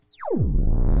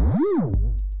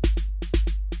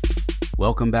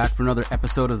Welcome back for another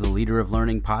episode of the Leader of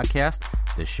Learning podcast,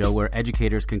 the show where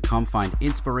educators can come find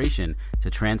inspiration to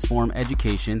transform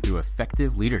education through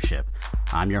effective leadership.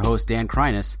 I'm your host, Dan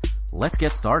Kreines. Let's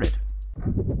get started.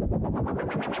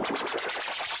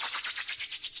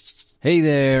 Hey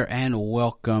there, and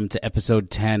welcome to episode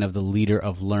 10 of the Leader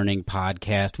of Learning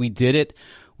podcast. We did it.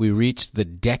 We reached the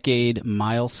decade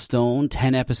milestone,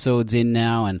 10 episodes in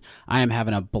now, and I am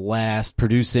having a blast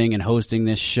producing and hosting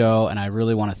this show, and I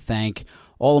really want to thank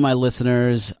all of my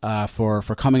listeners for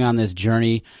coming on this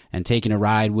journey and taking a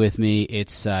ride with me.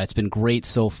 It's been great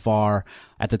so far.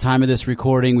 At the time of this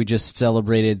recording, we just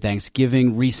celebrated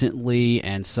Thanksgiving recently,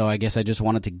 and so I guess I just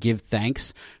wanted to give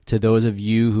thanks to those of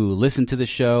you who listen to the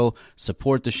show,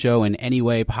 support the show in any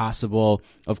way possible.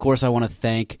 Of course, I want to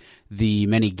thank the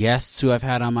many guests who I've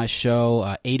had on my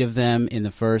show, 8 of them in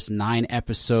the first 9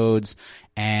 episodes,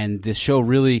 and this show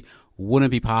really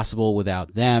wouldn't be possible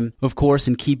without them. Of course,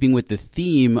 in keeping with the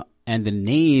theme and the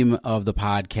name of the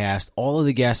podcast, all of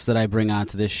the guests that I bring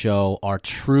onto this show are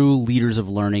true leaders of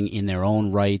learning in their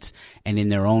own rights and in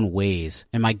their own ways.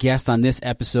 And my guest on this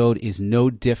episode is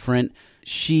no different.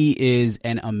 She is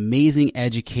an amazing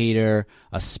educator,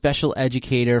 a special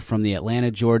educator from the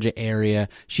Atlanta, Georgia area.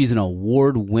 She's an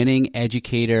award-winning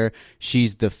educator.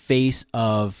 She's the face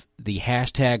of the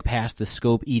hashtag Pass the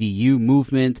Scope EDU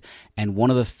movement and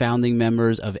one of the founding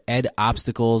members of Ed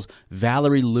Obstacles.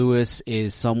 Valerie Lewis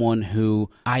is someone who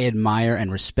I admire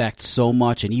and respect so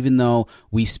much. And even though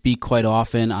we speak quite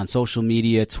often on social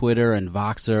media, Twitter and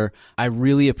Voxer, I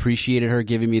really appreciated her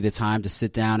giving me the time to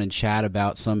sit down and chat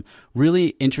about some really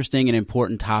interesting and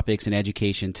important topics in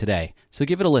education today. So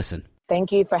give it a listen.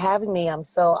 Thank you for having me. I'm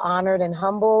so honored and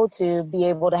humbled to be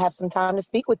able to have some time to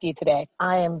speak with you today.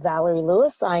 I am Valerie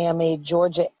Lewis. I am a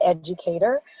Georgia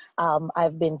educator.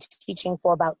 I've been teaching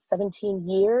for about 17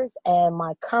 years, and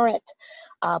my current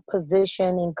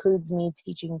position includes me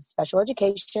teaching special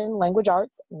education, language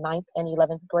arts, 9th and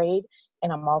 11th grade,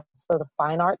 and I'm also the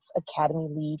Fine Arts Academy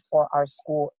lead for our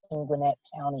school in Gwinnett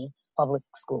County Public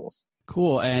Schools.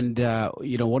 Cool. And,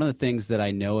 one of the things that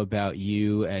I know about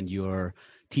you and your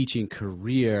teaching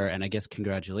career, and I guess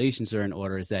congratulations are in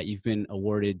order, is that you've been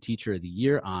awarded Teacher of the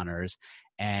Year honors.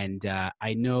 And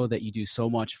I know that you do so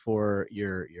much for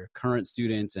your current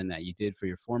students and that you did for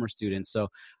your former students. So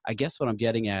I guess what I'm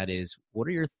getting at is, what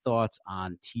are your thoughts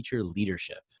on teacher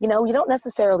leadership? You don't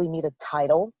necessarily need a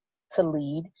title to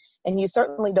lead, and you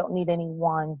certainly don't need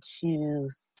anyone to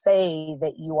say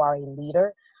that you are a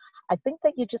leader. I think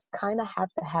that you just kind of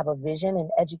have to have a vision. In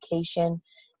education,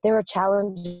 there are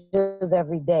challenges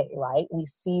every day, right? We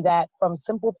see that from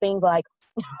simple things like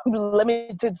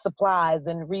limited supplies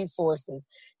and resources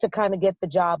to kind of get the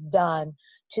job done,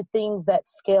 to things that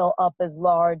scale up as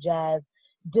large as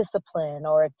discipline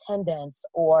or attendance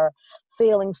or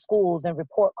failing schools and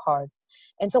report cards.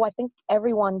 And so I think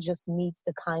everyone just needs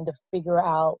to kind of figure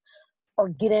out or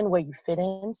get in where you fit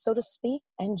in, so to speak,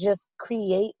 and just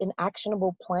create an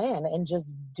actionable plan and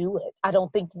just do it. I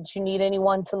don't think that you need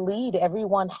anyone to lead.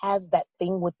 Everyone has that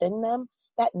thing within them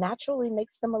that naturally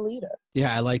makes them a leader.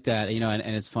 Yeah, I like that.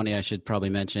 And it's funny, I should probably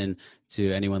mention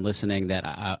to anyone listening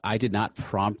that I did not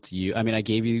prompt you. I mean, I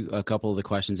gave you a couple of the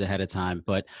questions ahead of time,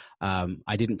 but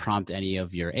I didn't prompt any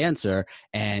of your answer.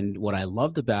 And what I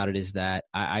loved about it is that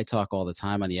I talk all the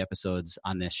time on the episodes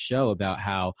on this show about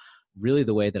how really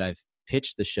the way that I've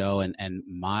pitched the show and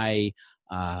my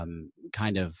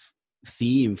kind of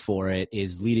theme for it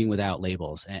is leading without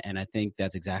labels. And I think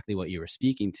that's exactly what you were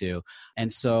speaking to.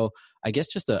 And so I guess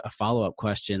just a follow-up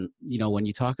question, when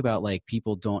you talk about like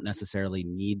people don't necessarily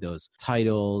need those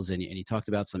titles and you talked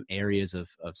about some areas of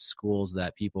schools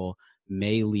that people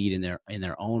may lead in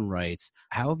their own rights,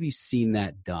 how have you seen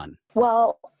that done?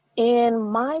 Well, in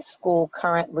my school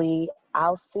currently,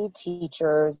 I'll see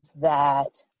teachers that,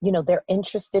 they're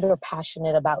interested or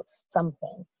passionate about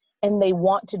something and they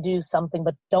want to do something,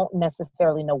 but don't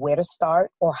necessarily know where to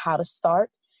start or how to start.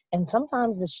 And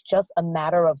sometimes it's just a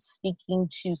matter of speaking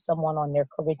to someone on their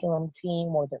curriculum team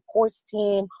or their course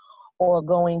team, or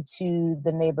going to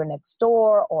the neighbor next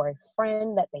door or a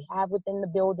friend that they have within the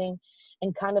building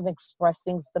and kind of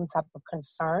expressing some type of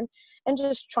concern and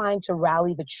just trying to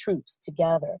rally the troops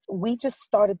together. We just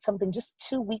started something just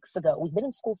 2 weeks ago. We've been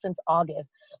in school since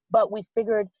August, but we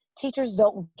figured teachers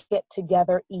don't get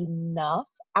together enough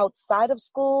outside of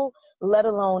school, let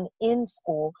alone in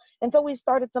school. And so we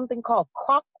started something called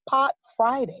Crock Pot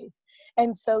Fridays.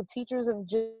 And so teachers have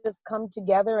just come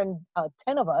together, and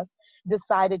 10 of us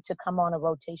decided to come on a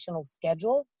rotational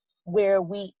schedule where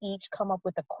we each come up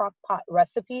with a crock pot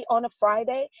recipe on a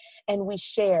Friday, and we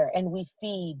share and we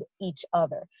feed each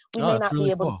other. We may not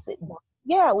be able to sit down.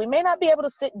 Yeah, we may not be able to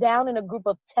sit down in a group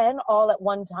of 10 all at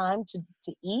one time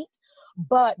to eat,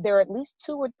 but there are at least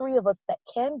 2 or 3 of us that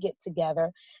can get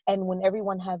together and when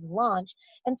everyone has lunch.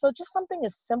 And so just something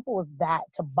as simple as that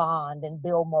to bond and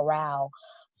build morale.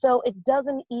 So it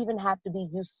doesn't even have to be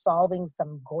you solving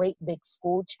some great big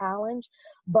school challenge,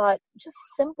 but just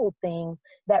simple things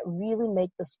that really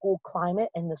make the school climate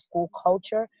and the school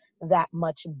culture that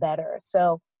much better.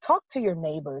 So talk to your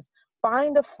neighbors.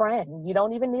 Find a friend. You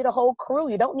don't even need a whole crew.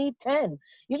 You don't need 10.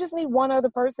 You just need one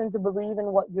other person to believe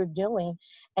in what you're doing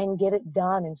and get it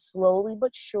done. And slowly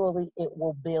but surely it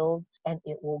will build and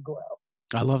it will grow.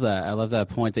 I love that. I love that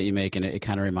point that you make. And it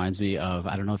kind of reminds me of,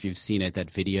 I don't know if you've seen it, that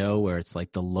video where it's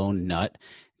like the lone nut.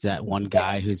 It's that one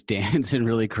guy who's dancing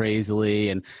really crazily.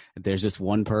 And there's just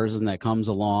one person that comes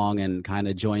along and kind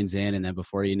of joins in. And then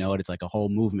before you know it, it's like a whole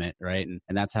movement, right?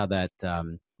 And that's how that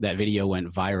video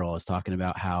went viral, is talking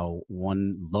about how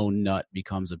one lone nut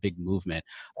becomes a big movement.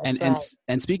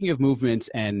 And speaking of movements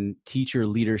and teacher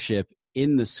leadership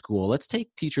in the school, let's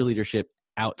take teacher leadership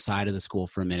outside of the school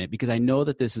for a minute, because I know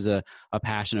that this is a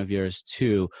passion of yours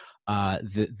too.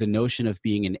 The notion of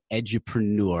being an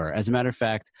edupreneur. As a matter of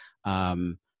fact,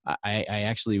 I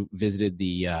actually visited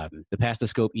the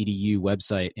Pastascope EDU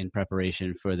website in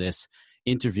preparation for this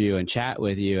interview and chat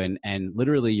with you, and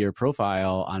literally your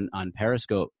profile on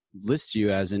Periscope lists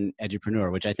you as an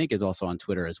edupreneur, which I think is also on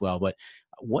Twitter as well. But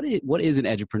what is an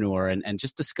edupreneur, and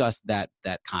just discuss that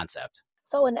concept.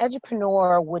 So an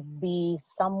edupreneur would be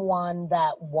someone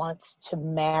that wants to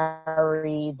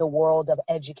marry the world of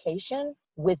education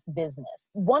with business.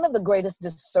 One of the greatest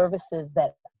disservices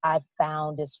that I've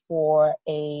found is for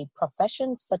a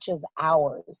profession such as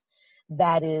ours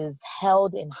that is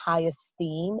held in high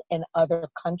esteem in other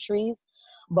countries,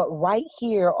 but right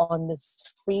here on this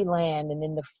free land and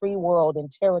in the free world and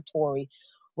territory,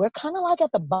 we're kind of like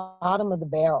at the bottom of the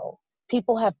barrel.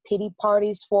 People have pity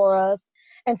parties for us.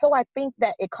 And so I think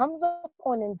that it comes a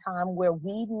point in time where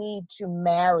we need to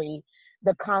marry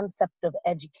the concept of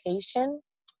education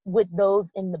with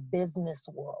those in the business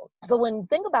world. So when you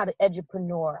think about an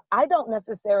edupreneur, I don't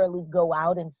necessarily go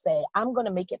out and say, I'm going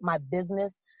to make it my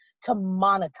business to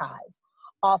monetize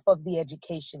off of the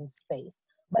education space.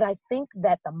 But I think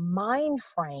that the mind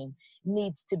frame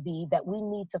needs to be that we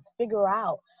need to figure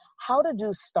out how to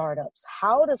do startups,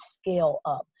 how to scale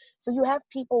up. So you have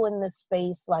people in this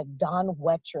space like Don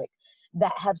Wettrick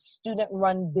that have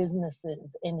student-run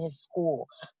businesses in his school,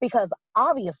 because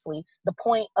obviously the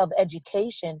point of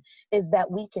education is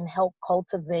that we can help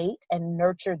cultivate and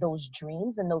nurture those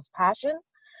dreams and those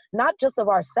passions, not just of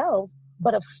ourselves,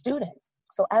 but of students.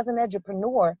 So as an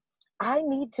edupreneur, I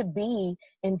need to be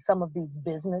in some of these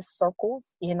business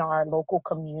circles in our local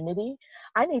community.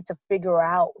 I need to figure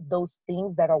out those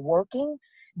things that are working,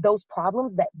 those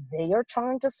problems that they are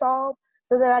trying to solve,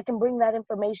 so that I can bring that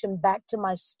information back to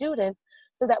my students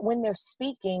so that when they're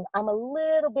speaking, I'm a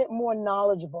little bit more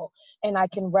knowledgeable and I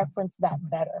can reference that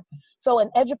better. So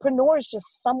an edupreneur is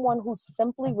just someone who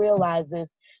simply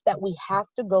realizes that we have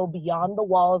to go beyond the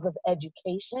walls of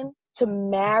education to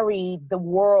marry the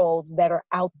worlds that are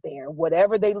out there,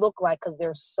 whatever they look like, because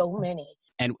there's so many.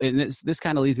 And this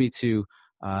kind of leads me to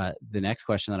the next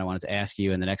question that I wanted to ask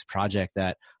you, and the next project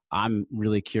that I'm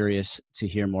really curious to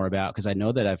hear more about, because I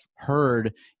know that I've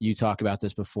heard you talk about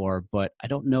this before, but I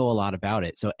don't know a lot about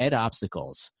it. So Ed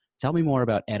Obstacles. Tell me more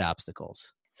about Ed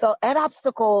Obstacles. So Ed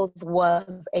Obstacles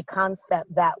was a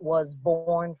concept that was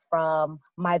born from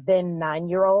my then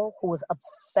 9-year-old who was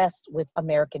obsessed with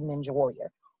American Ninja Warrior.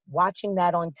 Watching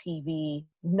that on TV,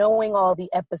 knowing all the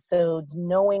episodes,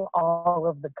 knowing all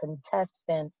of the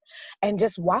contestants, and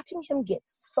just watching him get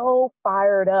so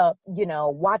fired up,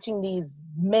 watching these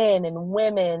men and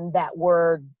women that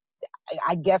were,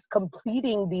 I guess,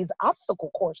 completing these obstacle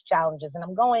course challenges. And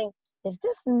I'm going, if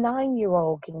this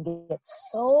 9-year-old can get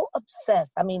so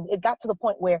obsessed, I mean, it got to the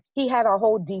point where he had our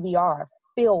whole DVR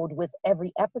filled with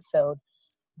every episode,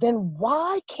 then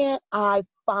why can't I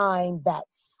find that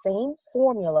same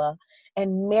formula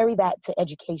and marry that to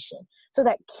education so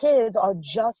that kids are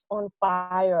just on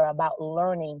fire about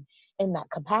learning in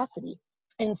that capacity?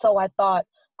 And so I thought,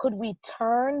 could we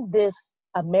turn this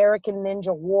American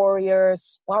Ninja Warrior,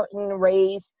 Spartan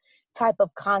race type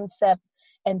of concept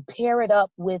and pair it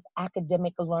up with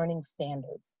academic learning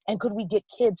standards? And could we get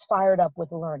kids fired up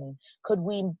with learning? Could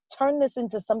we turn this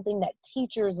into something that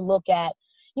teachers look at?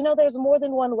 There's more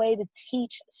than one way to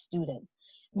teach students.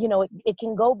 It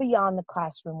can go beyond the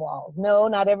classroom walls. No,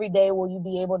 not every day will you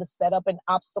be able to set up an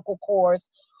obstacle course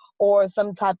or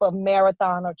some type of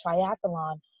marathon or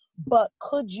triathlon, but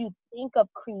could you think of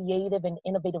creative and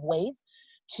innovative ways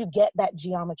to get that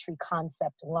geometry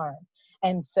concept learned?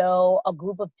 And so a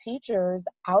group of teachers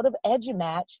out of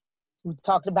EduMatch, we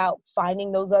talked about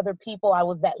finding those other people. I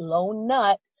was that lone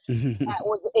nut that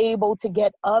was able to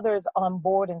get others on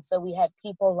board. And so we had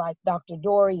people like Dr.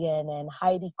 Dorian and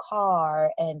Heidi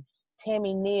Carr and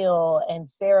Tammy Neal and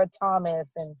Sarah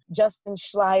Thomas and Justin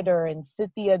Schleider and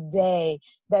Cynthia Day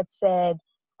that said,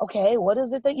 okay, what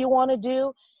is it that you want to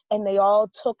do? And they all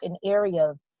took an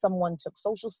area. Someone took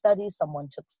social studies, someone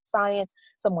took science,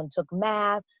 someone took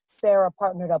math. Sarah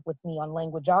partnered up with me on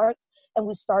language arts, and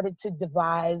we started to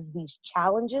devise these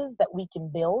challenges that we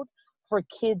can build for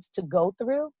kids to go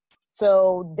through.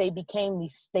 So they became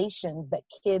these stations that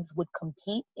kids would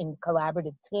compete in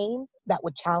collaborative teams that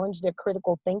would challenge their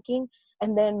critical thinking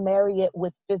and then marry it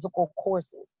with physical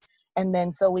courses. And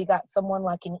then so we got someone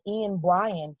like an Ian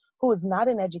Bryan, who is not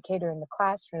an educator in the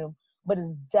classroom, but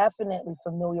is definitely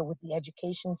familiar with the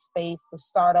education space, the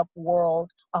startup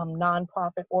world,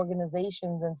 nonprofit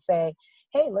organizations, and say,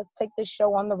 hey, let's take this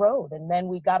show on the road. And then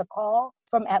we got a call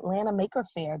from Atlanta Maker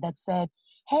Faire that said,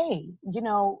 hey,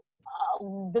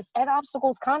 this Ed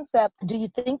Obstacles concept, do you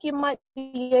think you might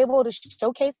be able to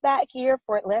showcase that here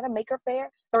for Atlanta Maker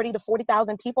Faire? 30 to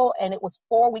 40,000 people, and it was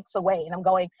 4 weeks away. And I'm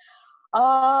going,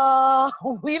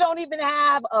 we don't even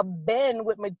have a bin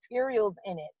with materials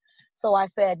in it. So I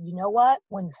said, you know what?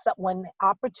 When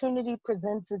opportunity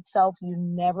presents itself, you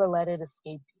never let it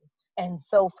escape you. And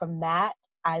so from that,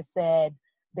 I said,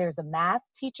 there's a math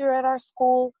teacher at our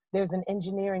school. There's an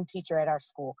engineering teacher at our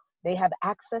school. They have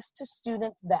access to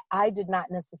students that I did not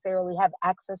necessarily have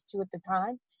access to at the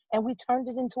time. And we turned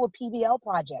it into a PBL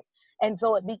project. And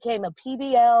so it became a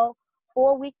PBL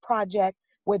 4-week project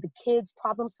where the kids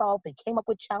problem solved. They came up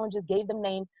with challenges, gave them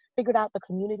names, figured out the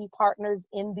community partners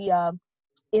in the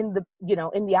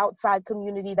outside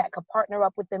community that could partner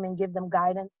up with them and give them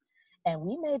guidance. And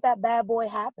we made that bad boy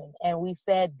happen. And we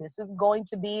said, this is going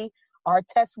to be our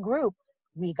test group.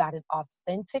 We got an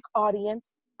authentic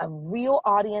audience, a real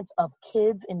audience of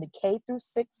kids in the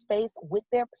K-6 space with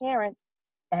their parents.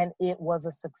 And it was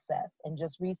a success. And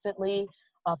just recently,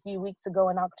 a few weeks ago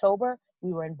in October,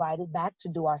 we were invited back to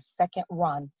do our second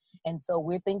run. And so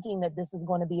we're thinking that this is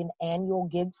going to be an annual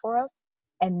gig for us.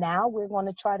 And now we're going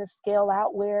to try to scale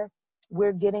out where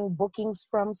we're getting bookings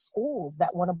from schools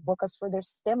that want to book us for their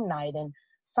STEM night and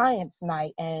science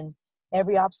night. And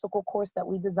every obstacle course that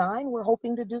we design, we're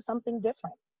hoping to do something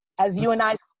different. As you and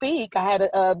I speak, I had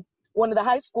one of the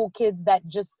high school kids that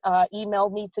just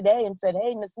emailed me today and said,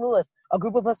 hey, Miss Lewis, a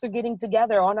group of us are getting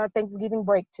together on our Thanksgiving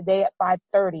break today at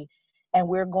 5:30. And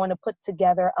we're going to put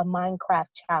together a Minecraft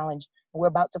challenge. We're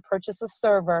about to purchase a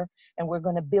server, and we're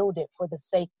going to build it for the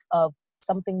sake of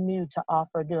something new to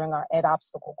offer during our Ed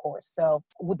Obstacle course. So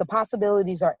the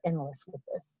possibilities are endless with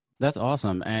this. That's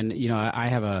awesome. And, I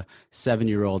have a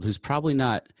 7-year-old who's probably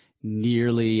not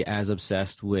nearly as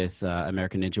obsessed with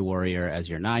American Ninja Warrior as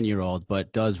your 9-year-old,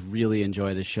 but does really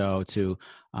enjoy the show to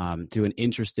an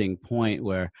interesting point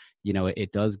where,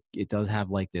 it does have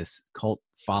like this cult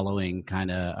following kind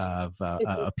of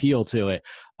appeal to it.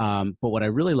 But what I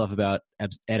really love about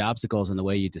Ed Obstacles and the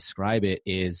way you describe it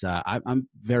is I'm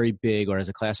very big, or as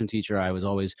a classroom teacher, I was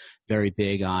always very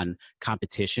big on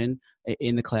competition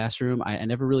in the classroom. I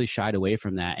never really shied away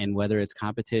from that. And whether it's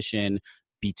competition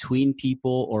between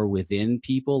people or within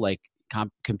people, like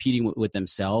competing with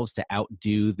themselves to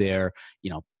outdo their,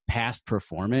 past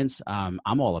performance, I'm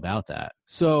all about that.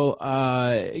 So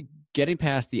getting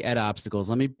past the Ed Obstacles,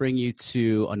 let me bring you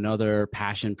to another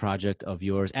passion project of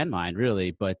yours and mine,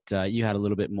 really, but you had a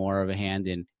little bit more of a hand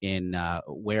in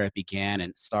where it began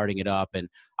and starting it up. And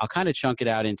I'll kind of chunk it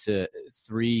out into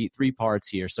three parts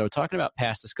here. So talking about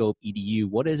Past the Scope EDU,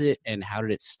 what is it and how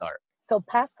did it start? So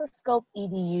Past the Scope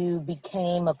EDU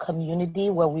became a community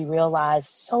where we realized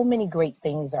so many great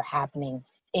things are happening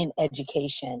in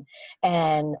education,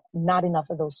 and not enough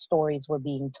of those stories were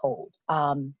being told.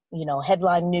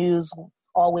 Headline news was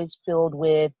always filled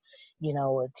with,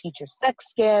 a teacher sex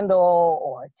scandal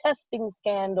or a testing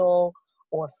scandal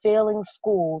or failing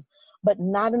schools, but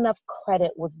not enough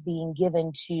credit was being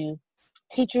given to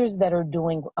teachers that are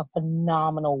doing a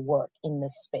phenomenal work in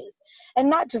this space. And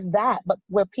not just that, but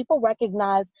where people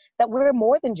recognize that we're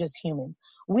more than just humans.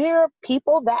 We're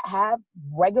people that have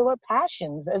regular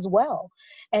passions as well.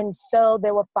 And so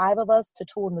there were 5 of us,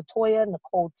 Tatul Natoya,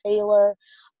 Nicole Taylor,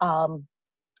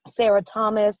 Sarah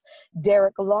Thomas,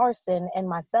 Derek Larson, and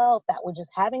myself that were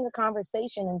just having a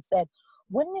conversation and said,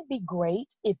 wouldn't it be great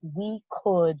if we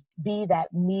could be that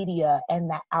media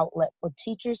and that outlet for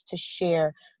teachers to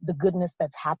share the goodness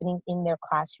that's happening in their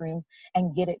classrooms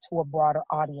and get it to a broader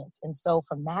audience? And so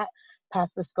from that,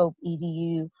 Past the Scope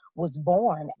EDU was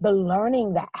born. The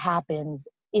learning that happens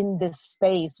in this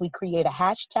space, we create a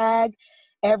hashtag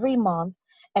every month,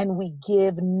 and we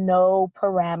give no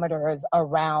parameters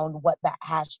around what that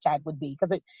hashtag would be.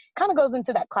 Because it kind of goes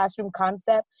into that classroom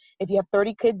concept. If you have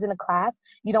 30 kids in a class,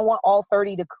 you don't want all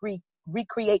 30 to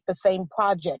recreate the same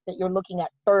project that you're looking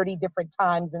at 30 different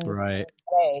times in the same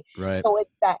way. Right. So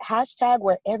it's that hashtag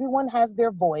where everyone has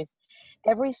their voice.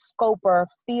 Every scoper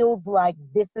feels like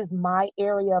this is my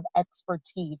area of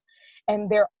expertise, and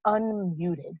they're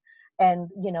unmuted. And,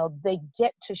 they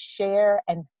get to share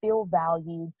and feel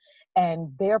valued,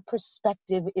 and their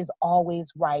perspective is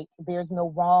always right. There's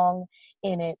no wrong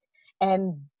in it.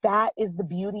 And that is the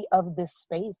beauty of this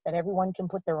space, that everyone can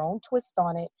put their own twist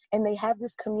on it. And they have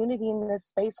this community in this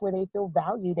space where they feel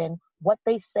valued, and what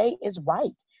they say is right.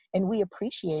 And we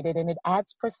appreciate it. And it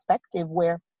adds perspective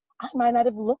where I might not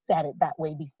have looked at it that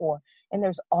way before. And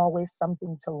there's always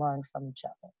something to learn from each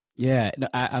other. Yeah, no,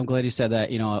 I'm glad you said that.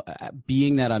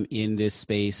 Being that I'm in this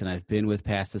space and I've been with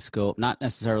Past the Scope, not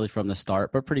necessarily from the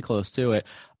start, but pretty close to it.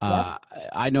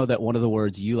 I know that one of the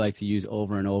words you like to use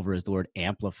over and over is the word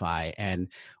amplify. And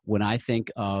when I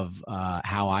think of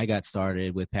how I got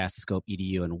started with Past the Scope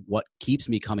EDU, and what keeps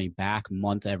me coming back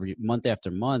month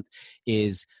after month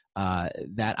is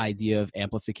that idea of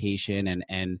amplification.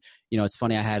 And it's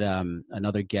funny, I had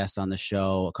another guest on the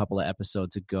show a couple of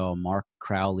episodes ago, Mark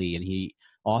Crowley, and he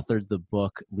authored the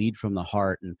book Lead from the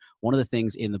Heart. And one of the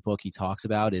things in the book he talks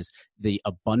about is the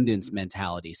abundance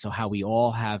mentality. So how we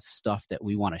all have stuff that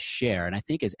we want to share. And I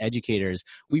think as educators,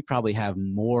 we probably have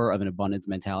more of an abundance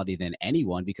mentality than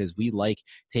anyone, because we like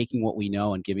taking what we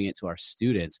know and giving it to our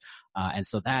students. And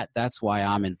so that's why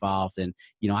I'm involved. And,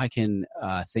 I can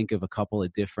think of a couple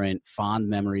of different fond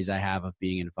memories I have of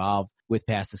being involved with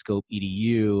Past the Scope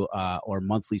EDU or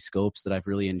monthly scopes that I've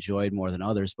really enjoyed more than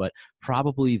others. But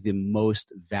probably the most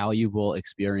valuable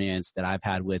experience that I've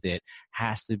had with it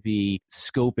has to be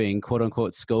scoping, quote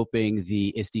unquote, scoping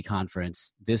the ISTE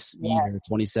conference this year,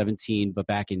 2017, but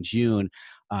back in June.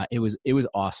 It was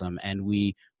awesome. And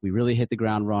we really hit the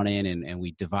ground running, and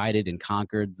we divided and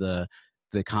conquered the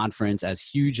conference, as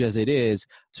huge as it is,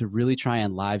 to really try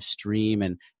and live stream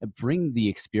and bring the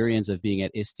experience of being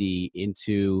at ISTE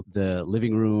into the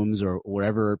living rooms or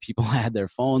wherever people had their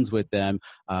phones with them,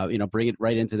 bring it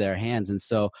right into their hands. And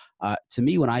so to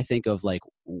me, when I think of like,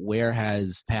 where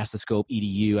has Past the Scope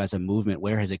EDU as a movement,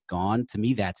 where has it gone? To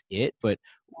me, that's it. But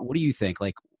what do you think?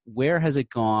 Like, where has it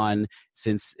gone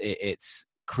since its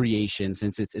creation,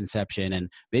 since its inception? And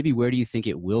maybe where do you think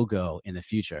it will go in the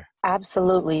future?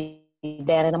 Absolutely,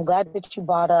 Dan, and I'm glad that you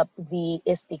brought up the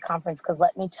ISTE conference, because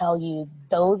let me tell you,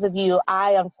 those of you,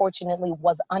 I unfortunately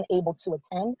was unable to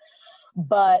attend,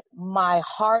 but my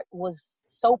heart was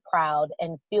so proud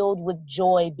and filled with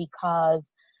joy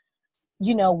because,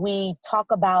 we talk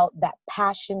about that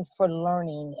passion for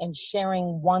learning and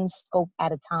sharing one scope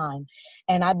at a time.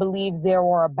 And I believe there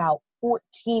were about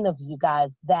 14 of you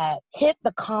guys that hit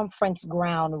the conference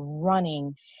ground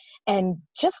running. And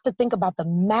just to think about the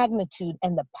magnitude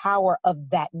and the power of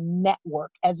that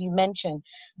network, as you mentioned,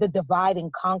 the divide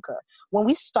and conquer. When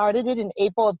we started it in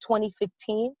April of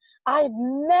 2015, I had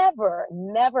never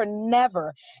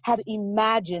had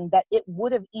imagined that it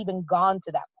would have even gone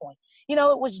to that point.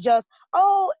 It was just,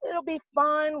 it'll be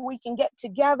fun. We can get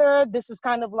together. This is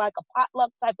kind of like a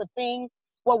potluck type of thing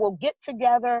where we'll get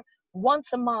together once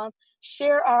a month,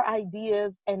 share our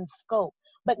ideas and scope,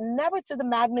 but never to the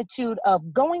magnitude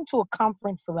of going to a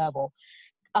conference level,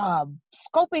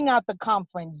 scoping out the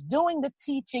conference, doing the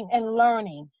teaching and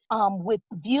learning with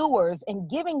viewers and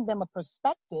giving them a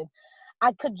perspective.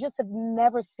 I could just have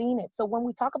never seen it. So when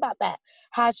we talk about that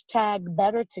hashtag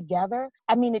better together,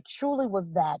 I mean, it truly was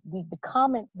that. The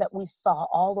comments that we saw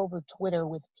all over Twitter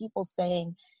with people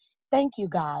saying, thank you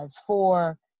guys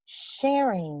for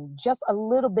sharing just a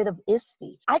little bit of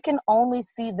ISTE. I can only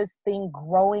see this thing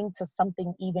growing to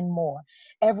something even more.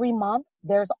 Every month,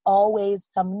 there's always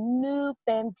some new,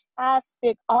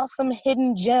 fantastic, awesome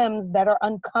hidden gems that are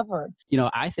uncovered.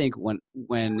 I think when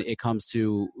it comes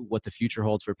to what the future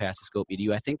holds for Past the Scope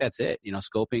EDU, I think that's it.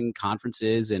 Scoping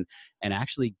conferences and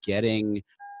actually getting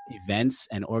events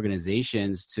and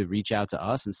organizations to reach out to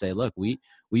us and say, look, we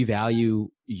value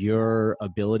your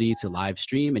ability to live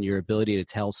stream and your ability to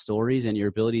tell stories and your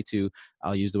ability to,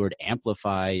 I'll use the word,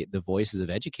 amplify the voices of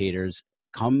educators.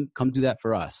 Come do that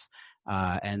for us.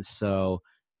 And so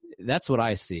that's what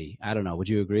I see. I don't know. Would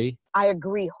you agree? I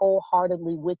agree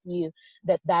wholeheartedly with you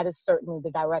that is certainly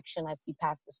the direction I see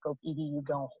Past the Scope EDU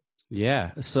going.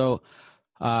 Yeah. So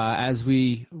as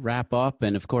we wrap up,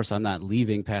 and of course, I'm not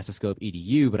leaving Pastascope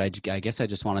EDU, but I guess I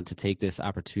just wanted to take this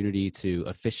opportunity to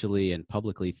officially and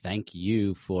publicly thank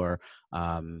you for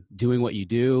doing what you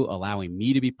do, allowing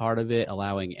me to be part of it,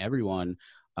 allowing everyone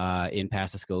in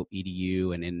Pastascope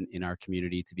EDU and in our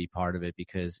community to be part of it,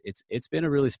 because it's been a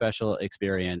really special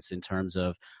experience in terms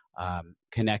of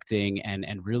connecting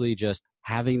and really just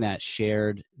having that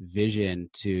shared vision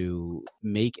to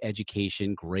make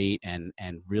education great and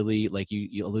really, like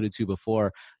you alluded to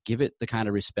before, give it the kind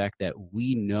of respect that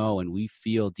we know and we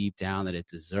feel deep down that it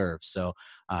deserves. So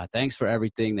thanks for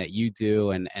everything that you do.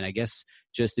 And I guess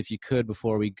just if you could,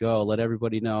 before we go, let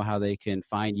everybody know how they can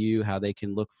find you, how they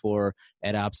can look for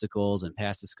Ed Obstacles and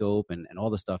Pastascope and all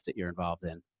the stuff that you're involved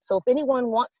in. So if anyone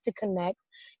wants to connect,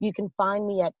 you can find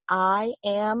me at I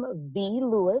am V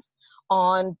Lewis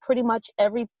on pretty much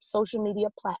every social media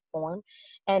platform.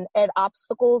 And Ed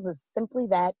Obstacles is simply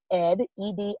that, Ed,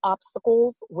 ED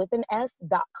Obstacles with an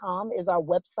S.com is our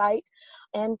website.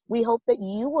 And we hope that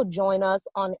you will join us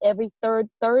on every third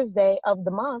Thursday of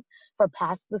the month for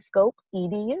Pass the Scope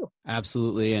EDU.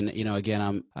 Absolutely. And,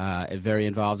 again, I'm very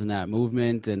involved in that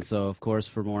movement. And so, of course,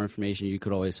 for more information, you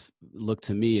could always look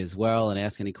to me as well and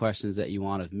ask any questions that you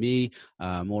want of me.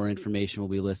 More information will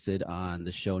be listed on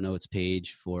the show notes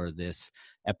page for this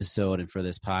episode and for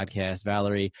this podcast.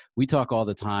 Valerie, we talk all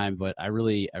the time, but I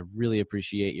really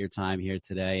appreciate your time here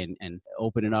today and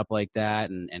opening up like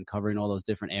that and covering all those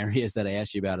different areas that I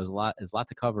asked you about. There's a lot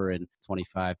to cover in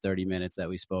 25, 30 minutes that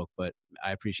we spoke, but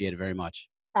I appreciate it very much.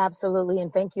 Absolutely.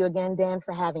 And thank you again, Dan,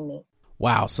 for having me.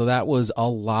 Wow. So that was a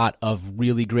lot of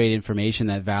really great information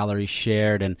that Valerie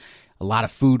shared, and a lot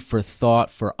of food for thought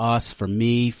for us, for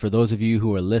me, for those of you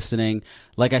who are listening.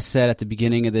 Like I said at the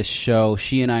beginning of this show,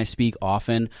 she and I speak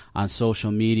often on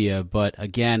social media, but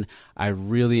again, I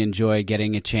really enjoyed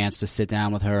getting a chance to sit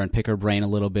down with her and pick her brain a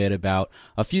little bit about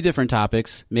a few different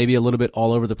topics, maybe a little bit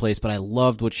all over the place, but I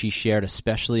loved what she shared,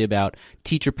 especially about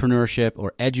teacherpreneurship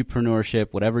or edupreneurship,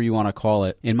 whatever you want to call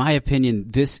it. In my opinion,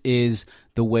 this is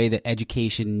the way that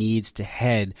education needs to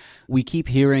head. We keep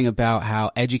hearing about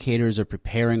how educators are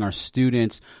preparing our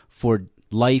students for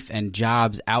life and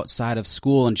jobs outside of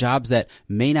school and jobs that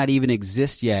may not even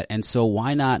exist yet. And so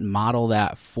why not model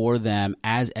that for them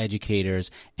as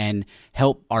educators and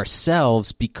help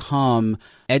ourselves become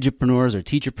edupreneurs or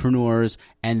teacherpreneurs,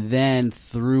 and then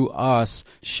through us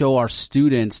show our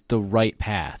students the right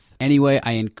path. Anyway,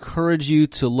 I encourage you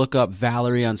to look up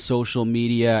Valerie on social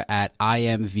media at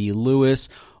IMVLewis,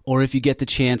 or if you get the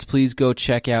chance, please go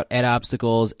check out Ed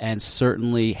Obstacles and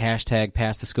certainly hashtag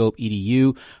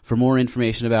PassTheScopeEDU. For more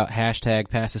information about hashtag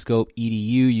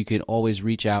PassTheScopeEDU, you can always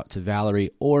reach out to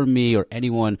Valerie or me or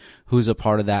anyone who's a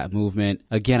part of that movement.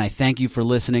 Again, I thank you for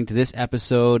listening to this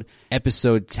episode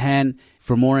 10.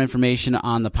 For more information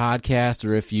on the podcast,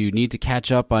 or if you need to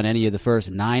catch up on any of the first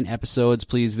 9 episodes,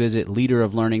 please visit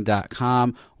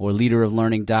leaderoflearning.com or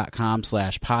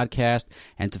leaderoflearning.com/podcast.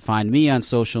 And to find me on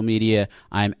social media,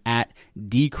 I'm at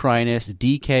Dkreiness,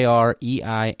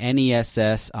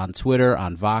 DKREINESS on Twitter,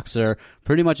 on Voxer,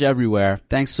 pretty much everywhere.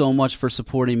 Thanks so much for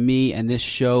supporting me and this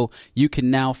show. You can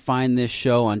now find this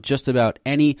show on just about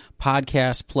any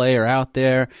podcast player out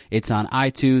there. It's on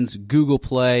iTunes, Google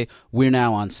Play. We're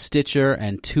now on Stitcher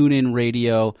and TuneIn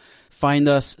Radio. Find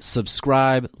us,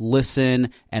 subscribe, listen,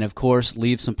 and of course,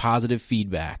 leave some positive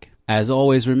feedback. As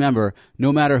always, remember,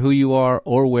 no matter who you are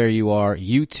or where you are,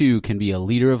 you too can be a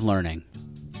leader of learning.